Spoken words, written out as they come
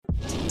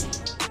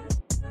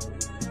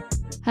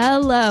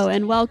Hello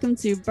and welcome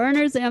to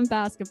Burners and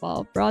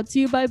Basketball, brought to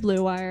you by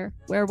Blue Wire,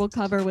 where we'll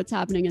cover what's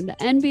happening in the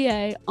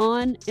NBA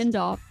on and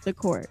off the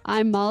court.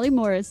 I'm Molly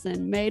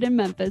Morrison, made in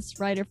Memphis,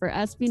 writer for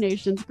SB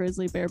Nation's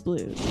Grizzly Bear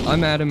Blues.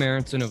 I'm Adam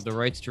Aronson of the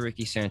Rights to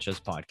Ricky Sanchez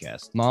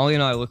podcast. Molly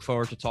and I look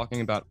forward to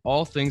talking about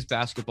all things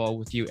basketball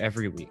with you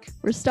every week.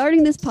 We're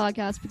starting this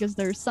podcast because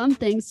there are some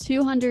things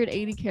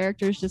 280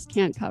 characters just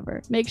can't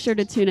cover. Make sure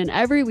to tune in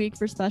every week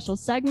for special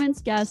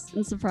segments, guests,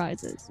 and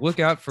surprises. Look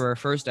out for our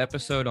first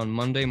episode on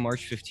Monday,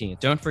 March 15th.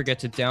 Don't forget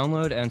to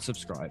download and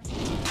subscribe.